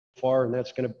far, and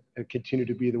that's going to continue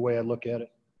to be the way I look at it.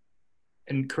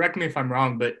 And correct me if I'm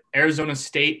wrong, but Arizona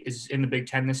State is in the Big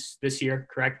Ten this year,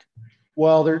 correct?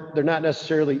 Well, they're not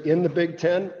necessarily in the Big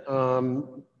Ten.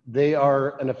 They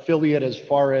are an affiliate as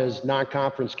far as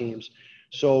non-conference games.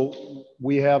 So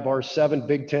we have our 7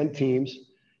 Big Ten teams,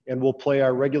 and we'll play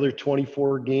our regular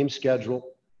 24-game schedule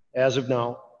as of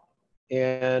now.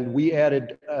 And we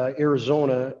added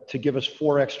Arizona to give us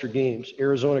 4 extra games.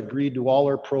 Arizona agreed to all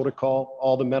our protocol,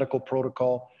 all the medical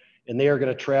protocol, and they are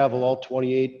going to travel all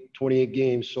 28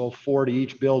 games, so 4 to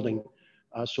each building.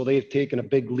 So they've taken a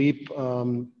big leap,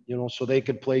 so they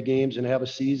could play games and have a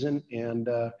season. And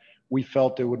we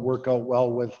felt it would work out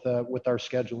well with our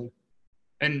scheduling.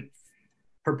 And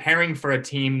preparing for a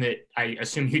team that I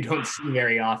assume you don't see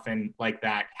very often like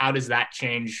that, how does that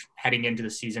change heading into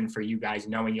the season for you guys,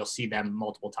 knowing you'll see them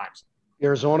multiple times?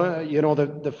 Arizona,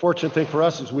 the fortunate thing for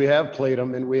us is we have played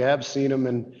them and we have seen them,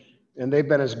 and they've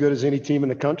been as good as any team in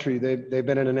the country. They've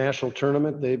been in a national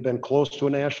tournament. They've been close to a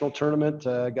national tournament.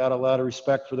 Got a lot of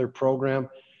respect for their program.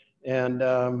 And,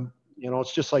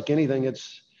 it's just like anything.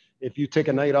 If you take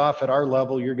a night off at our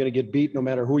level, you're going to get beat no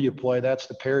matter who you play. That's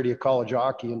the parity of college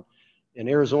hockey. And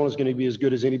Arizona is going to be as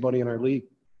good as anybody in our league.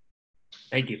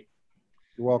 Thank you.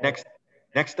 You're welcome.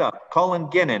 Next up, Colin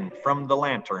Ginnon from the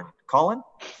Lantern. Colin?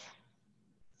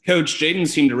 Coach, Jaden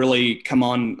seemed to really come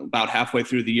on about halfway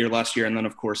through the year last year. And then,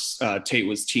 of course, Tate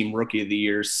was team rookie of the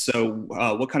year. So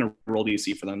what kind of role do you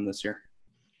see for them this year?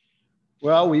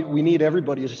 Well, we need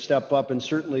everybody to step up, and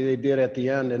certainly they did at the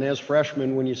end. And as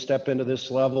freshmen, when you step into this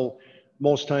level,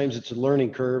 most times it's a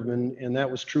learning curve, and that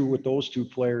was true with those 2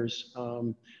 players.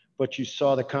 But you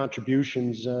saw the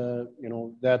contributions,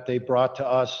 that they brought to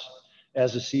us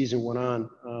as the season went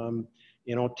on.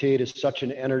 Tate is such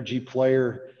an energy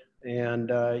player, and,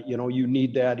 you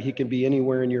need that. He can be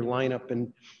anywhere in your lineup.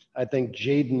 And I think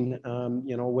Jaden,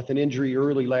 with an injury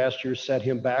early last year, set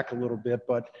him back a little bit.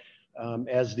 But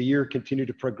as the year continued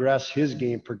to progress, his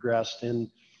game progressed. And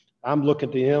I'm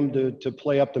looking to him to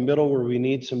play up the middle where we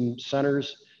need some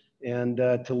centers, and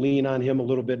to lean on him a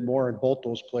little bit more in both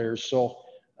those players. So,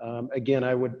 again,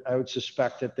 I would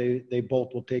suspect that they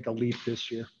both will take a leap this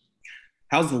year.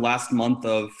 How's the last month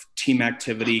of team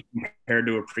activity compared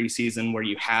to a preseason where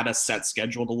you had a set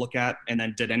schedule to look at? And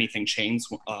then did anything change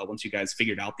once you guys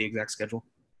figured out the exact schedule?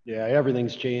 Yeah,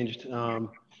 everything's changed. And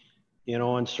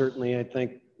certainly I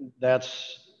think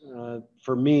that's,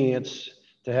 for me, it's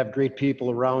to have great people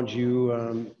around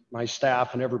you, my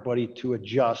staff and everybody, to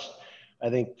adjust. I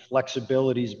think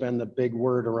flexibility has been the big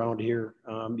word around here.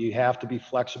 You have to be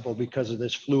flexible because of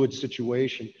this fluid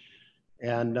situation.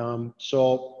 And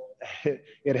so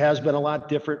it has been a lot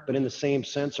different, but in the same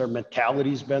sense, our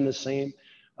mentality's been the same.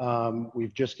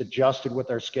 We've just adjusted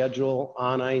with our schedule,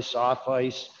 on ice, off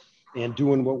ice, and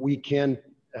doing what we can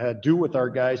do with our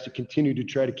guys to continue to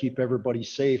try to keep everybody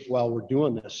safe while we're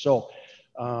doing this. So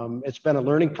it's been a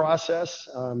learning process.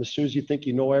 As soon as you think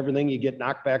you know everything, you get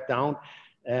knocked back down.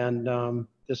 And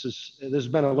this has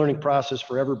been a learning process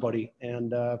for everybody.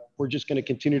 And we're just going to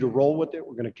continue to roll with it.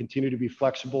 We're going to continue to be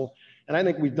flexible. And I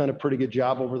think we've done a pretty good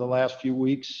job over the last few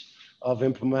weeks of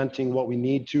implementing what we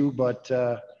need to, but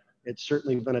it's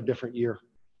certainly been a different year.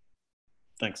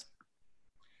 Thanks.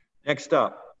 Next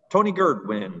up, Tony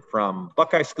Girdwin from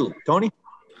Buckeye School. Tony?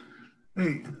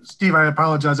 Hey, Steve, I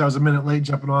apologize. I was a minute late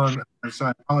jumping on, so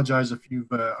I apologize if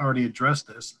you've already addressed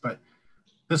this, but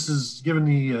this is given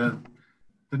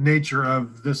the nature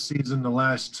of this season, the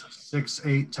last 6,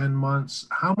 8, 10 months.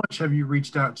 How much have you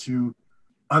reached out to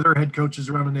other head coaches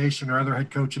around the nation or other head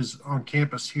coaches on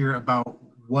campus here about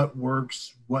what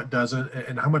works, what doesn't,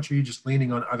 and how much are you just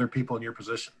leaning on other people in your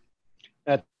position?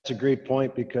 That's a great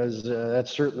point, because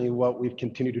that's certainly what we've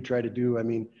continued to try to do. I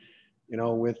mean,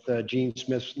 with Gene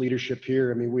Smith's leadership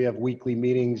here, I mean, we have weekly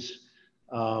meetings.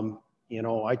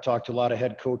 I talked to a lot of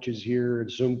head coaches here,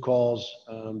 Zoom calls,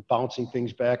 bouncing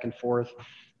things back and forth.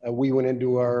 We went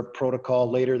into our protocol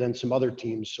later than some other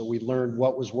teams, so we learned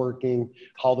what was working,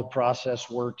 how the process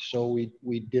worked. So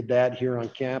we did that here on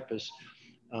campus.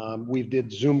 We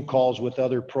did Zoom calls with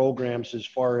other programs as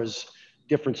far as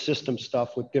different system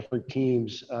stuff with different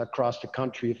teams across the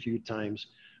country a few times.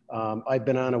 I've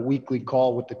been on a weekly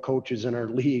call with the coaches in our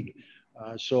league.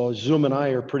 So Zoom and I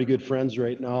are pretty good friends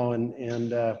right now,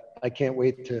 and I can't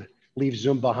wait to leave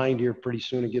Zoom behind here pretty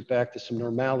soon and get back to some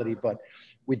normality. But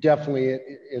we definitely,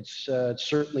 it's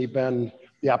certainly been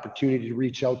the opportunity to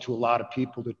reach out to a lot of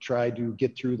people to try to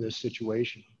get through this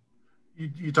situation.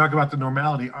 You talk about the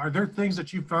normality. Are there things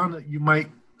that you found that you might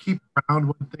keep around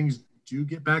when things do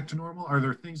get back to normal? Are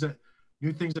there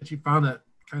new things that you found that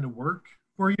kind of work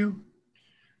for you?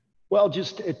 Well,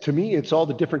 just to me, it's all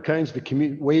the different kinds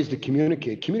of ways to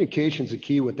communicate. Communication is the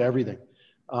key with everything.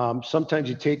 Sometimes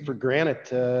you take for granted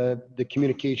the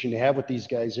communication you have with these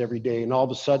guys every day, and all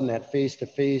of a sudden that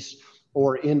face-to-face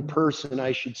or in person,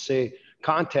 I should say,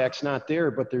 contact's not there,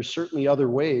 but there's certainly other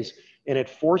ways, and it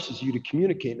forces you to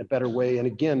communicate in a better way. And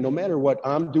again, no matter what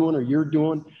I'm doing or you're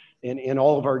doing in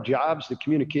all of our jobs, the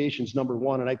communication's number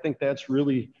one. And I think that's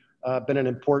really been an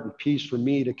important piece for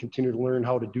me to continue to learn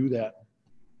how to do that.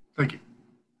 Thank you.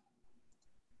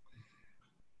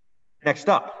 Next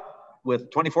up with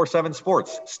 24/7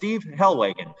 Sports, Steve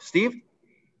Hellwagen. Steve?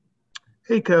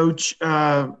 Hey, Coach.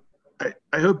 I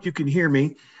hope you can hear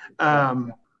me.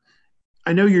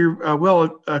 I know you're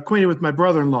well acquainted with my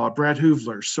brother-in-law, Brad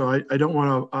Hoovler, so I don't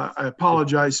want to I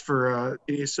apologize for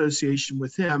any association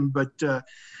with him. But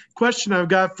question I've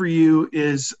got for you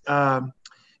is,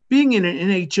 being in an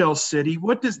NHL city,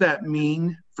 what does that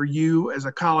mean for you as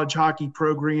a college hockey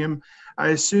program? I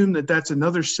assume that that's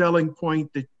another selling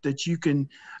point that you can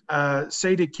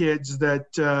say to kids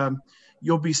that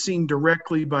you'll be seen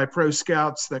directly by pro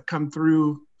scouts that come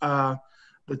through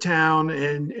the town,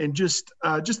 and just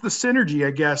the synergy,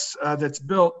 I guess, that's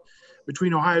built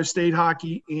between Ohio State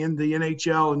hockey and the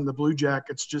NHL and the Blue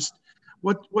Jackets. Just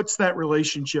what's that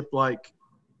relationship like?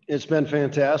 It's been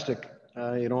fantastic.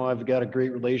 I've got a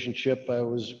great relationship. I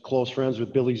was close friends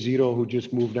with Billy Zito, who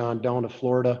just moved on down to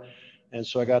Florida. And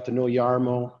so I got to know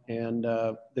Yarmo, and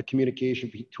the communication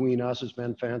between us has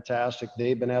been fantastic.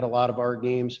 They've been at a lot of our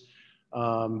games.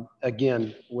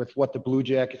 Again, with what the Blue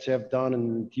Jackets have done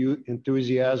and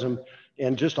enthusiasm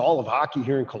and just all of hockey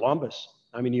here in Columbus.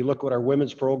 I mean, you look what our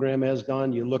women's program has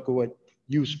done. You look at what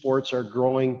youth sports are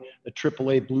growing, the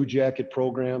AAA Blue Jacket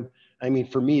program. I mean,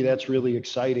 for me, that's really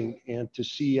exciting. And to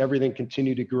see everything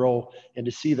continue to grow and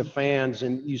to see the fans,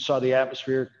 and you saw the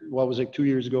atmosphere, 2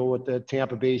 years ago with the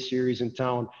Tampa Bay series in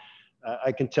town.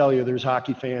 I can tell you there's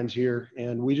hockey fans here,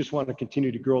 and we just want to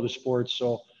continue to grow the sport.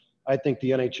 So I think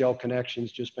the NHL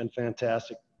connection's just been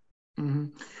fantastic. Mm-hmm.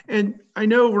 And I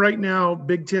know right now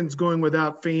Big Ten's going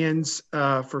without fans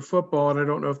for football, and I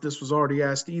don't know if this was already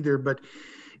asked either, but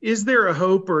is there a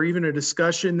hope or even a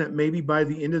discussion that maybe by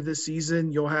the end of the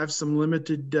season you'll have some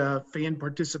limited fan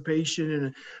participation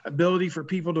and ability for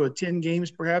people to attend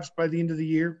games perhaps by the end of the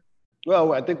year?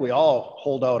 Well, I think we all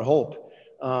hold out hope.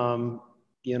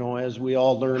 As we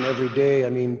all learn every day, I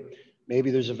mean,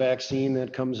 maybe there's a vaccine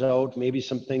that comes out, maybe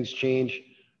some things change.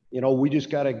 We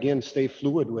just got to, again, stay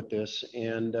fluid with this.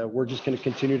 And we're just going to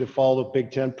continue to follow the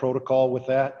Big Ten protocol with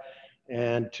that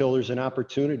until there's an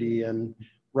opportunity. And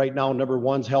right now, number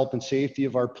one's health and safety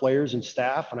of our players and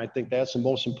staff. And I think that's the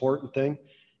most important thing.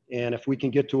 And if we can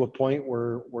get to a point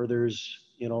where there's,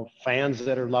 fans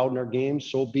that are allowed in our games,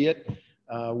 so be it.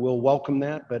 We'll welcome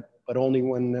that, but only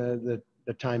when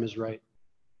the time is right.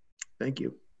 Thank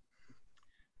you.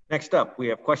 Next up, we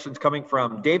have questions coming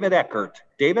from David Eckert.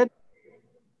 David?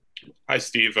 Hi,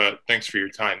 Steve. Thanks for your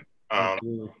time.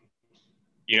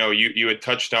 You had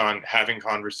touched on having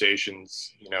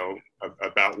conversations,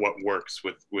 about what works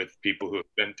with people who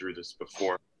have been through this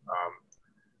before.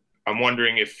 I'm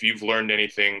wondering if you've learned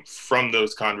anything from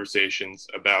those conversations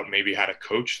about maybe how to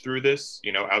coach through this,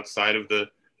 outside of the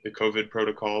COVID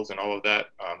protocols and all of that,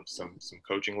 some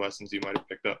coaching lessons you might have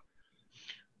picked up.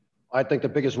 I think the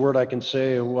biggest word I can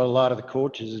say, what a lot of the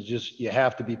coaches is just, you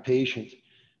have to be patient.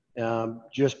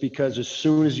 Just because as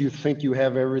soon as you think you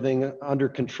have everything under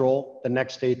control, the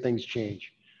next day things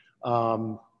change.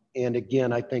 And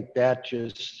again, I think that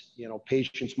just,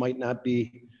 patience might not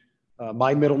be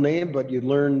my middle name, but you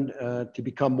learn to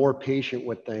become more patient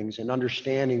with things and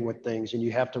understanding with things, and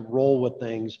you have to roll with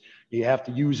things. You have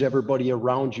to use everybody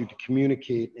around you to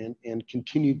communicate and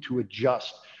continue to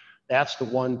adjust. That's the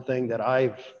one thing that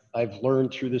I've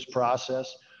learned through this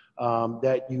process.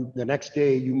 That the next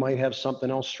day you might have something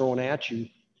else thrown at you.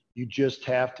 You just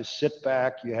have to sit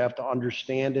back. You have to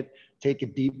understand it, take a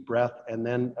deep breath, and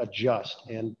then adjust.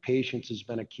 And patience has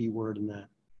been a key word in that.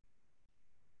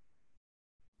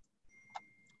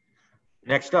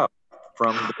 Next up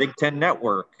from the Big Ten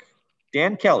Network,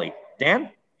 Dan Kelly. Dan?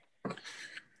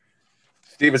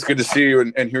 Steve, it's good to see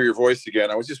you and hear your voice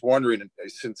again. I was just wondering,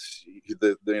 since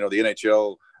the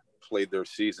NHL played their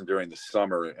season during the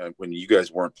summer and when you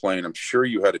guys weren't playing, I'm sure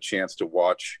you had a chance to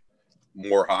watch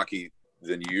more hockey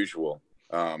than usual.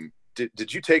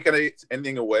 Did you take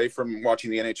anything away from watching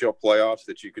the NHL playoffs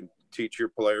that you can teach your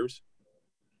players?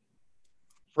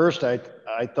 First, I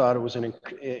thought it was an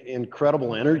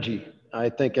incredible energy. I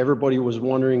think everybody was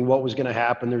wondering what was going to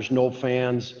happen. There's no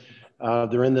fans.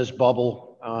 They're in this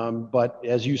bubble. But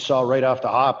as you saw right off the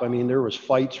hop, I mean, there was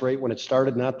fights right when it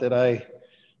started. Not that I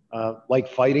like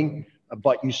fighting,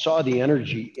 but you saw the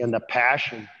energy and the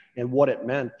passion and what it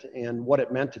meant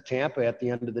to Tampa at the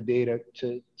end of the day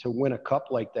to win a cup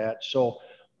like that. So,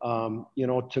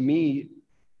 to me,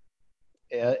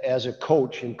 as a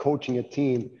coach and coaching a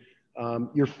team,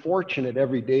 you're fortunate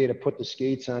every day to put the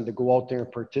skates on, to go out there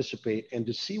and participate, and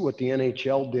to see what the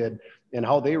NHL did and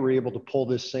how they were able to pull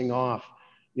this thing off.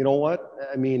 You know what?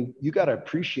 I mean, you got to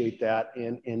appreciate that,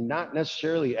 and not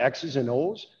necessarily X's and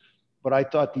O's, but I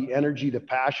thought the energy, the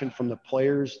passion from the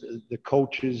players, the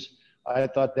coaches, I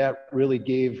thought that really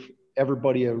gave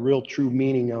everybody a real true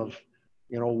meaning of,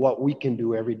 what we can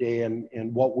do every day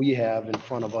and what we have in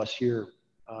front of us here,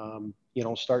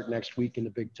 start next week in the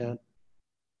Big Ten.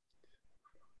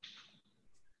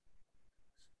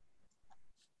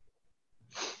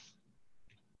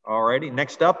 All righty.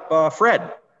 Next up,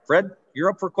 Fred. Fred, you're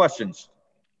up for questions.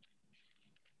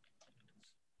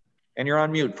 And you're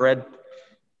on mute, Fred.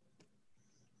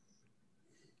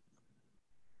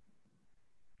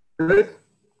 Good.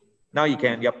 Now you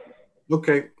can. Yep.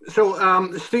 Okay.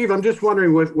 So, Steve, I'm just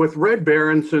wondering, with Red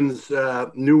Berenson's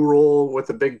new role with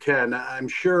the Big Ten, I'm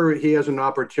sure he has an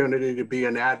opportunity to be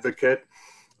an advocate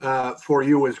for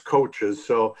you as coaches.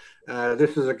 So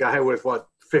this is a guy with,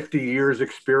 50 years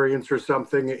experience or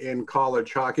something in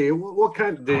college hockey. What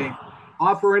kind, did he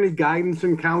offer any guidance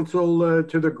and counsel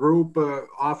to the group,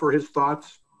 offer his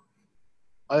thoughts?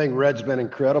 I think Red's been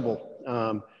incredible.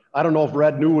 I don't know if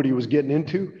Red knew what he was getting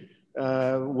into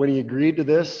when he agreed to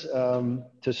this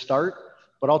to start,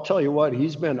 but I'll tell you what,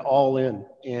 he's been all in.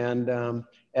 And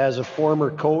as a former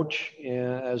coach,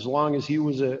 as long as he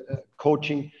was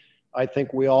coaching, I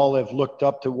think we all have looked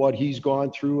up to what he's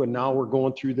gone through, and now we're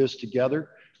going through this together.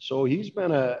 So he's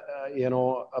been a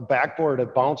backboard to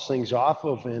bounce things off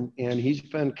of, and he's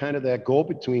been kind of that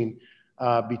go-between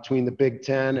between the Big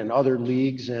Ten and other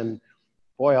leagues. And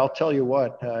boy, I'll tell you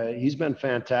what, he's been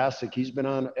fantastic. He's been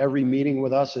on every meeting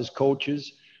with us as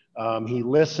coaches. He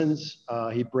listens.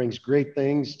 He brings great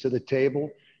things to the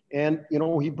table, and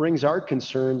he brings our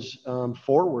concerns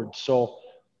forward. So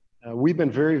we've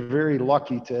been very, very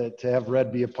lucky to have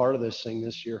Red be a part of this thing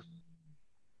this year.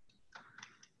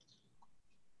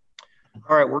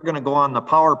 All right, we're going to go on the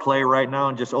power play right now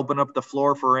and just open up the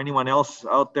floor for anyone else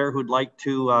out there who'd like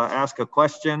to ask a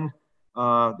question.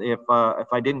 If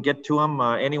I didn't get to them,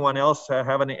 anyone else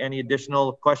have any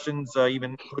additional questions,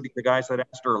 even including the guys that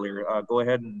asked earlier? Go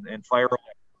ahead and fire away.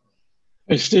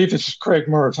 Hey, Steve, this is Craig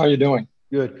Mertz. How you doing?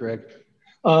 Good, Craig.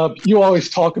 You always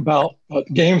talk about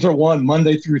games are won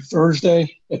Monday through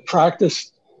Thursday at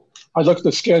practice. I looked at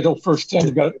the schedule, first 10,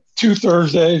 you've got 2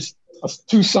 Thursdays,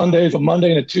 2 Sundays, a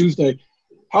Monday and a Tuesday.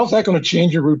 How's that going to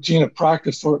change your routine of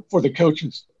practice for the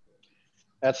coaches?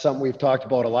 That's something we've talked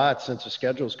about a lot since the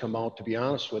schedules come out, to be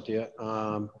honest with you.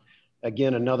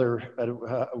 Again, another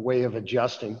way of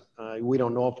adjusting. We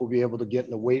don't know if we'll be able to get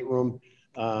in the weight room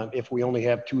if we only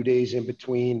have 2 days in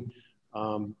between.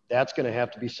 That's going to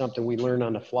have to be something we learn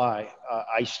on the fly.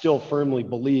 I still firmly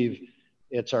believe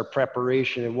it's our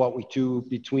preparation and what we do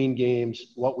between games,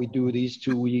 what we do these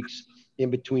 2 weeks in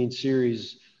between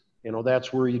series.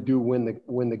 That's where you do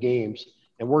win the games.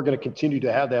 And we're going to continue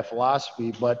to have that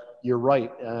philosophy, but you're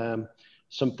right.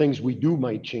 Some things we do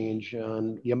might change.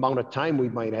 The amount of time we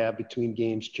might have between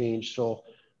games change. So,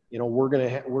 we're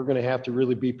going to have to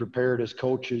really be prepared as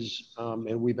coaches.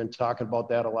 And we've been talking about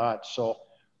that a lot. So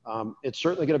it's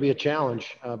certainly going to be a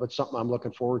challenge, but something I'm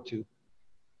looking forward to.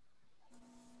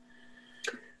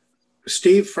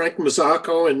 Steve, Frank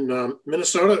Mazzacco in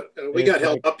Minnesota. We got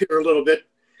held up here a little bit.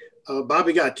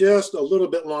 Bobby got just a little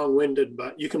bit long-winded,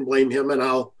 but you can blame him, and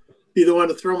I'll be the one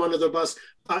to throw him under the bus.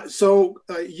 So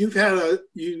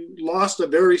you lost a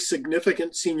very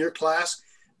significant senior class.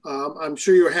 I'm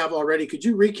sure you have already. Could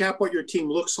you recap what your team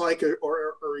looks like,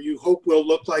 or you hope will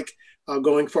look like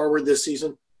going forward this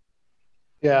season?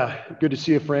 Yeah, good to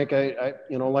see you, Frank. I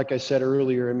like I said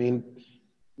earlier, I mean,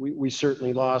 we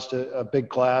certainly lost a big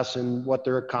class and what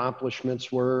their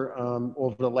accomplishments were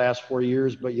over the last 4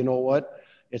 years. But you know what?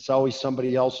 It's always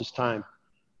somebody else's time.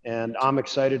 And I'm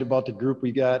excited about the group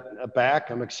we got back.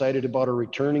 I'm excited about our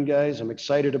returning guys. I'm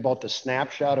excited about the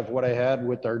snapshot of what I had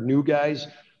with our new guys.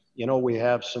 We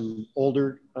have some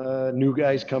older new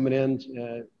guys coming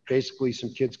in, basically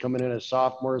some kids coming in as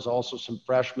sophomores, also some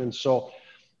freshmen. So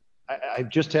I've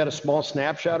just had a small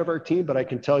snapshot of our team, but I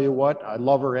can tell you what, I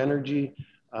love our energy.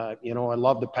 I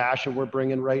love the passion we're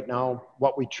bringing right now.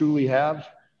 What we truly have,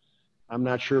 I'm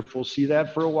not sure if we'll see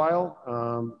that for a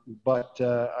while, but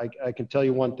I can tell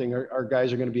you one thing, our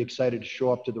guys are going to be excited to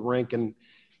show up to the rink. And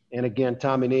again,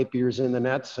 Tommy Napier's in the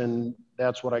nets, and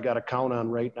that's what I got to count on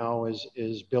right now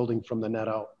is building from the net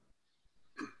out.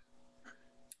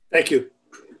 Thank you.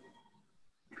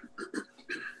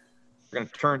 We're going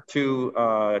to turn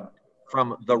to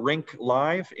from the Rink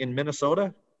Live in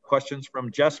Minnesota. Questions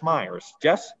from Jess Myers.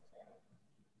 Jess?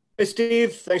 Hey,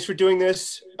 Steve, thanks for doing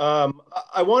this.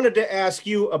 I wanted to ask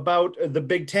you about the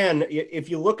Big Ten. If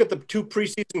you look at the two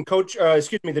preseason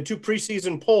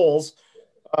polls,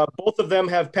 both of them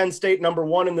have Penn State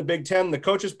 #1 in the Big Ten. The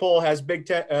coaches poll has Penn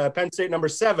State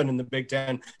 #7 in the Big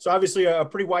Ten. So obviously a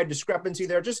pretty wide discrepancy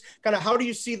there. Just kind of how do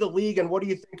you see the league and what do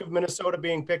you think of Minnesota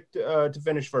being picked to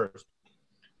finish first?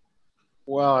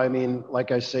 Well, I mean,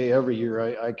 like I say every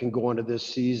year, I can go into this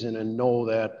season and know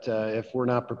that if we're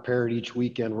not prepared each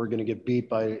weekend, we're going to get beat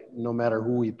by no matter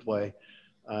who we play.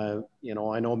 I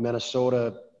know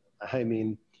Minnesota, I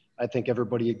mean, I think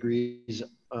everybody agrees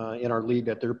in our league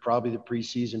that they're probably the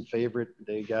preseason favorite.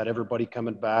 They got everybody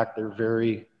coming back. They're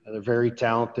very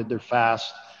talented. They're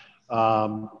fast.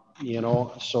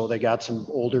 So they got some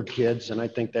older kids, and I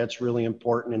think that's really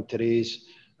important in today's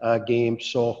game.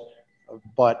 So,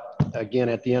 but again,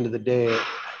 at the end of the day,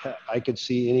 I could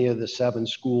see any of the 7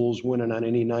 schools winning on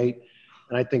any night.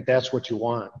 And I think that's what you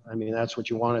want. I mean, that's what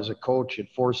you want as a coach. It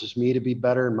forces me to be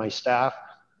better and my staff,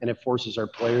 and it forces our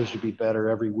players to be better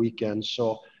every weekend.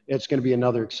 So it's going to be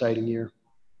another exciting year.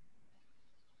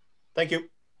 Thank you.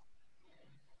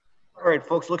 All right,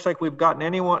 folks, looks like we've gotten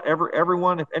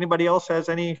everyone. If anybody else has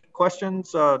any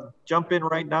questions, jump in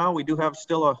right now. We do have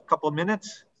still a couple of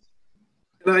minutes.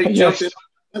 Can I jump in?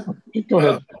 Go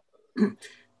ahead.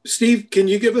 Steve, can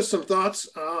you give us some thoughts,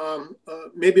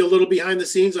 maybe a little behind the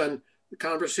scenes on the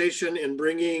conversation in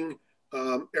bringing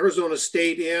Arizona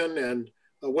State in and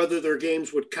whether their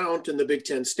games would count in the Big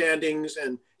Ten standings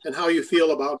and how you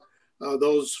feel about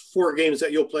those 4 games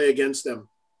that you'll play against them?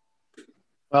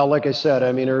 Well, like I said,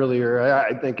 I mean, earlier,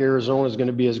 I think Arizona is going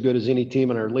to be as good as any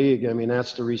team in our league. I mean,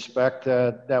 that's the respect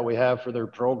that we have for their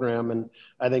program. And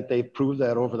I think they've proved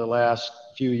that over the last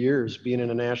few years, being in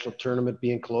a national tournament,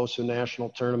 being close to a national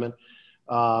tournament.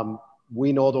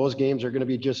 We know those games are going to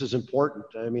be just as important.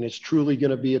 I mean, it's truly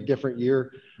going to be a different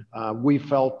year. We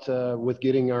felt with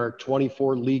getting our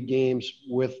 24 league games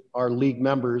with our league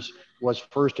members was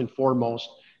first and foremost,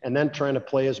 and then trying to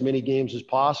play as many games as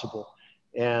possible.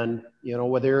 And,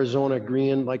 with Arizona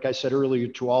agreeing, like I said earlier,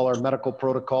 to all our medical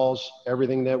protocols,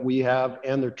 everything that we have,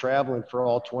 and they're traveling for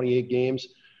all 28 games,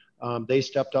 they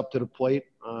stepped up to the plate.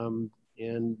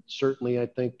 And certainly I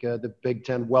think the Big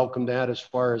Ten welcomed that as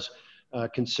far as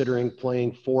considering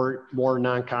playing 4 more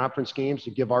non-conference games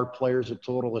to give our players a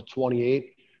total of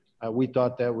 28. We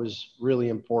thought that was really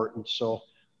important. So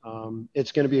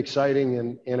it's going to be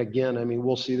exciting. And again, I mean,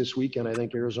 we'll see this weekend. I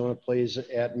think Arizona plays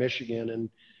at Michigan,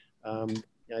 and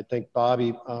I think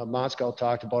Bobby Moscow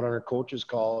talked about on our coaches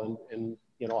call and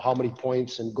how many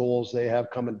points and goals they have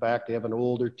coming back. They have an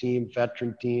older team,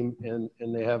 veteran team,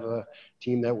 and they have a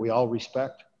team that we all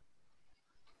respect.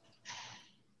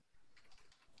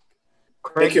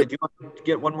 Craig, did you want to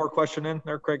get one more question in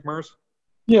there, Craig Mers?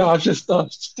 Yeah, I was just,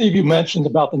 Steve, you mentioned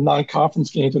about the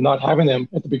non-conference games and not having them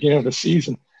at the beginning of the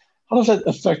season. How does that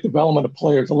affect development of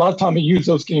players? A lot of time you use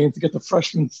those games to get the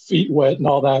freshmen feet wet and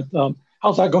all that.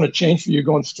 How's that going to change for you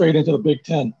going straight into the Big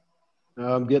Ten?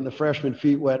 I'm getting the freshman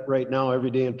feet wet right now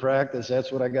every day in practice.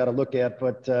 That's what I got to look at.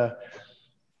 But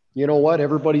you know what?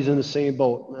 Everybody's in the same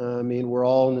boat. I mean, we're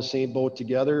all in the same boat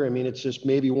together. I mean, it's just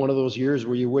maybe one of those years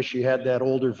where you wish you had that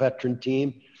older veteran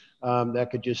team that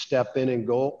could just step in and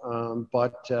go.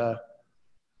 But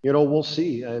we'll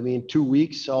see. I mean, 2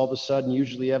 weeks, all of a sudden,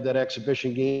 usually you have that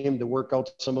exhibition game to work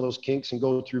out some of those kinks and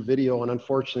go through video. And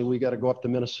unfortunately, we got to go up to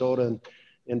Minnesota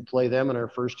and play them in our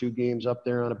first 2 games up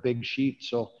there on a big sheet.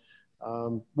 So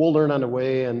we'll learn on the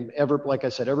way. And like I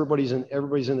said, everybody's in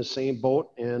the same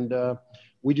boat. And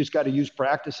we just got to use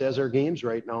practice as our games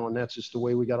right now. And that's just the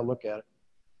way we got to look at it.